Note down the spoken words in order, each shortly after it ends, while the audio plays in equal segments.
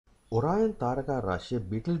ඔරායන් තාරකා රාශිය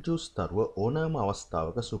බීටල්ජූස් තරුව ඕනෑම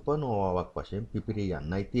අවස්ථාවක සුපර්නෝවාවක් වශයෙන් පිපිරී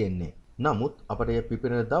යන්නයි තියෙන්නේ. නමුත් අපට එය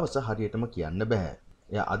පිපිරෙන දවස හරියටම කියන්න බෑ.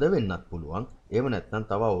 එය අද වෙන්නත් පුළුවන්, ඒව නැත්නම්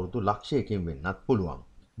තව අවුරුදු ලක්ෂයකින් වෙන්නත් පුළුවන්.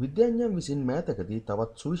 විද්‍යාඥයන් විසින් මෑතකදී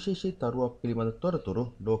තවත් සුවිශේෂී තරුවක් පිළිබඳ තොරතුරු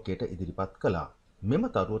ලෝකයට ඉදිරිපත් කළා. මෙම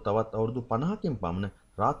තරුව තවත් අවුරුදු 50කින් පමණ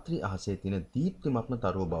රාත්‍රී අහසේ තියෙන දීප්තිමත්ම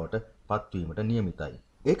තරුව බවට පත්වීමට නියමිතයි.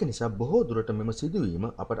 ඒක නිසා බොහෝ දුරට මෙම සිදුවීම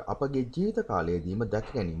අපට අපගේ ජීවිත කාලයේදීම දැක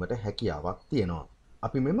ගැනීමට හැකියාවක් තියෙනවා.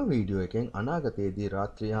 අපි මෙම වීඩියෝ එකෙන් අනාගතයේදී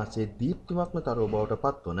රාත්‍රී අහසේ දීප්තිමත්ම තරුව බවට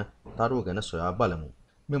පත්වන තරුව ගැන සොයා බලමු.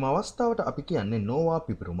 මෙම අවස්ථාවට අපි කියන්නේ නෝවා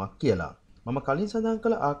පිපිරුමක් කියලා. මම කලින් සඳහන්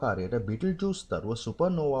කළ ආකාරයට බීටල්ජූස් තරුව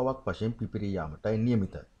සුපර්නෝවාවක් වශයෙන් පිපිරී යාමටයි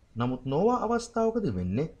නියමිත. නමුත් නෝවා අවස්ථාවකදී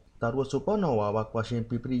වෙන්නේ තරුව සුපර්නෝවාවක් වශයෙන්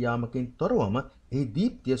පිපිරී යාමකින් තොරවම එහි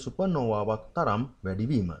දීප්තිය සුපර්නෝවාවක් තරම් වැඩි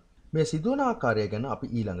වීම. මේ සිදුවන ආකාරය ගැන අපි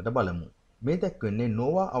ඊළඟට බලමු. මේ දැක්වෙන්නේ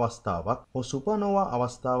නෝවා අවස්ථාවක් හෝ සුපර්නෝවා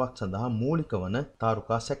අවස්ථාවක් සඳහා මූලික වන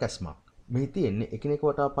තාරුකා සැකැස්මක්. මෙහි තියෙන්නේ එකිනෙක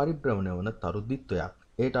වටා පරිභ්‍රමණය වන තරු ද්විත්වයක්.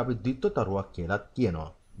 ඒට අපි ද්විත්ව තරුවක් කියලාත් කියනවා.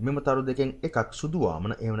 මෙම තරු දෙකෙන් එකක් සුදු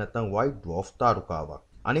වාමන එහෙම නැත්නම් white dwarf තාරුකාවක්.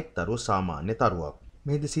 අනෙක් තරුව සාමාන්‍ය තරුවක්.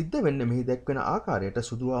 මෙහිදී සිද්ධ වෙන්නේ මෙහි දැක්වෙන ආකාරයට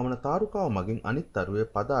සුදු වාමන තාරුකාව මගින් අනිත් තරුවේ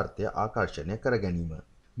පදාර්ථය ආකර්ෂණය කර ගැනීම.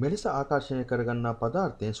 මෙලෙස ආකර්ෂණය කරගන්නා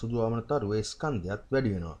පදාර්ථයෙන් සුදු වාමන තරුවේ ස්කන්ධයත්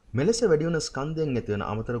වැඩි වෙනවා. මෙලෙස වැඩි වන ස්කන්ධයෙන් ඇතිවන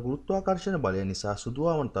අමතර ගුරුත්වාකර්ෂණ බලය නිසා සුදු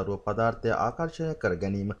වාමන තරුව පදාර්ථය ආකර්ෂණය කර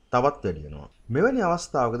ගැනීම තවත් වැඩි වෙනවා. මෙවැනි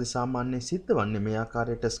අවස්ථාවකදී සාමාන්‍යයෙන් සිද්ධ වන්නේ මේ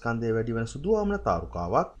ආකාරයට ස්කන්ධය වැඩි වෙන සුදු වාමන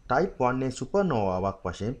තාරුකාවක් ටයිප් 1A සුපර්නෝවාවක්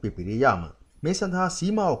වශයෙන් පිපිරී යාම. මේ සඳහා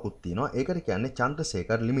සීමාවකුත් තියෙනවා. ඒකට කියන්නේ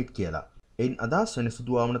චන්ද්‍රසේකර් ලිමිට් කියලා. එයින් අදහස් වෙන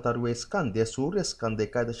සුදු වාමන තරුවේ ස්කන්ධය සූර්ය ස්කන්ධ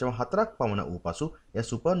 1.4ක් පමණ වූ පසු එය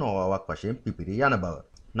සුපර්නෝවාවක් වශයෙන් පිපිරී යන බව.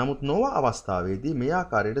 නමුත් නෝවා අවස්ථාවේදී මේ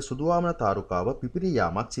ආකාරයට සුදු වාමන තාරුකාව පිපිරී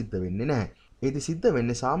යාමක් සිද්ධ වෙන්නේ නැහැ. ඒදී සිද්ධ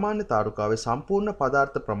වෙන්නේ සාමාන්‍ය තාරුකාවේ සම්පූර්ණ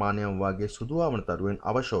පදාර්ථ ප්‍රමාණයම වාගේ සුදු වාමන තරුවෙන්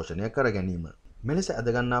අවශෝෂණය කර ගැනීම. මෙලෙස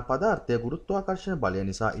ඇදගන්නා පදාර්ථය ගුරුත්වාකර්ෂණ බලය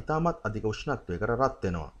නිසා ඉතාමත් අධික උෂ්ණත්වයකට රත්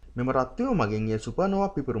වෙනවා. මෙම රත් වීම මගින් ඒ සුපර්නෝවා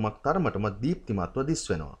පිපිරුමක් තරමටම දීප්තිමත්ව දිස්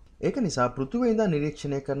වෙනවා. ඒක නිසා පෘථිවිය ඉඳන්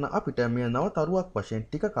නිරීක්ෂණය කරන අපිට මෙය නව තරුවක් වශයෙන්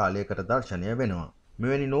ටික කාලයකට දැర్శණය වෙනවා.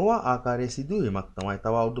 මෙවැනි නෝවා ආකාරයේ සිදුවීමක් තමයි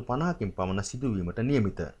තව අවුරුදු 50කින් පමණ සිදුවීමට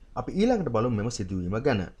නියමිත. අපි ඊළඟට බලමු මෙම සිදුවීම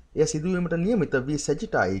ගැන. එය සිදුවීමට නියමිත වී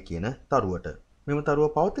sagittae කියන තරුවට. මෙම තරුව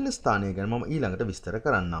පවතින ස්ථානය ගැන මම ඊළඟට විස්තර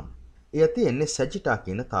කරන්නම්. එය තියෙන්නේ sagittae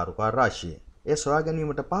කියන තාරුකා රාශියේ. එය සොයා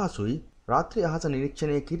ගැනීමට පහසුයි. රාත්‍රී අහස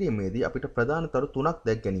නිරීක්ෂණය කිරීමේදී අපිට ප්‍රධාන තරු තුනක්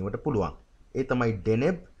දැක් ගැනීමට පුළුවන්. ඒ තමයි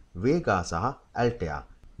Deneb, Vega සහ Altair.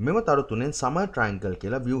 මෙම තරු තුනෙන් සමර් ට්‍රයැන්ගල්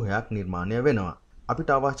කියලා ව්‍යුහයක් නිර්මාණය වෙනවා.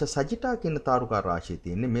 අපිට අවශ්‍ය sagittae කියන තාරුකා රාශිය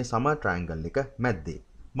තියෙන්නේ මේ සමර් ට්‍රයැන්ගල් එක මැද්දේ.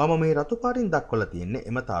 මම මේ රතු පාටින් දක්වලා තියෙන්නේ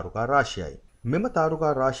එම තාරුකා රාශියයි. මෙම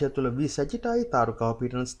තාරුකා රාශිය තුල වී sagittae තාරුකාව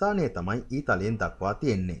පිහිටන ස්ථානය තමයි ඊතලයෙන් දක්වා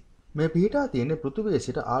තියෙන්නේ. මේ පිහිටා තියෙන්නේ පෘථිවියේ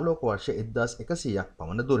සිට ආලෝක වර්ෂ 1100ක්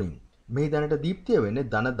පමණ දුරින්. මේ දැනට දීප්තිය වෙන්නේ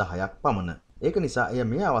ධන 10ක් පමණ. ඒක නිසා එය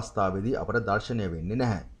මේ අවස්ථාවේදී අපට දැర్శණය වෙන්නේ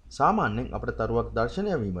නැහැ. සාමාන්‍යයෙන් අපට තරුවක්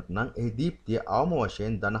දැర్శණය වීමට නම් එහි දීප්තිය අවම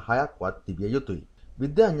වශයෙන් ධන 6ක්වත් තිබිය යුතුයි.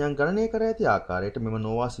 විද්‍යාඥයන් ගණනය කර ඇති ආකාරයට මෙම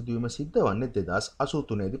නෝවා සිදුවීම සිද්ධ වන්නේ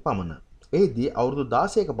 2083 දී පමණ. එහිදී අවුරුදු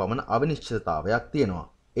 16ක පමණ අවිනිශ්චිතතාවයක් තියෙනවා.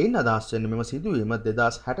 එයින් අදහස් වෙන්නේ මෙම සිදුවීම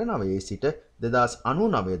 2069 සිට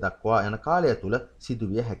 2099 දක්වා යන කාලය තුල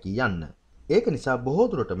සිදුවිය හැකි යන්න. ඒක නිසා බොහෝ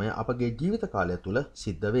දුරට මෙය අපගේ ජීවිත කාලය තුල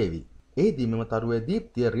සිද්ධ වේවි. එහිදී මෙම තරුවේ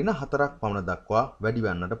දීප්තිය ඍණ 4ක් පමණ දක්වා වැඩි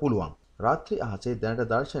වෙන්නට පුළුවන්. රාත්‍රී අහසේ දැනට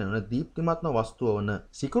දැర్శණය වන දීප්තිමත්ම වස්තුව වන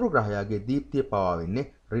සිකුරු ග්‍රහයාගේ දීප්තිය පවා වෙන්නේ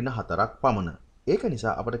ඍණ 4ක් පමණ. ඒක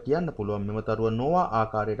නිසා අපට කියන්න පුළුවන් මෙම තරුව නෝවා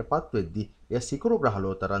ආකාරයට පත් වෙද්දී එය සිකුරු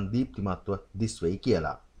ග්‍රහලෝ තරම් දීප්තිමත්ව දිස් වෙයි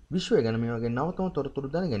කියලා. විශ්වය ගැන මේ වගේ නවතම තොරතුරු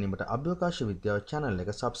දැන ගැනීමට අභ්‍යවකාශ විද්‍යාව channel එක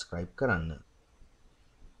subscribe කරන්න.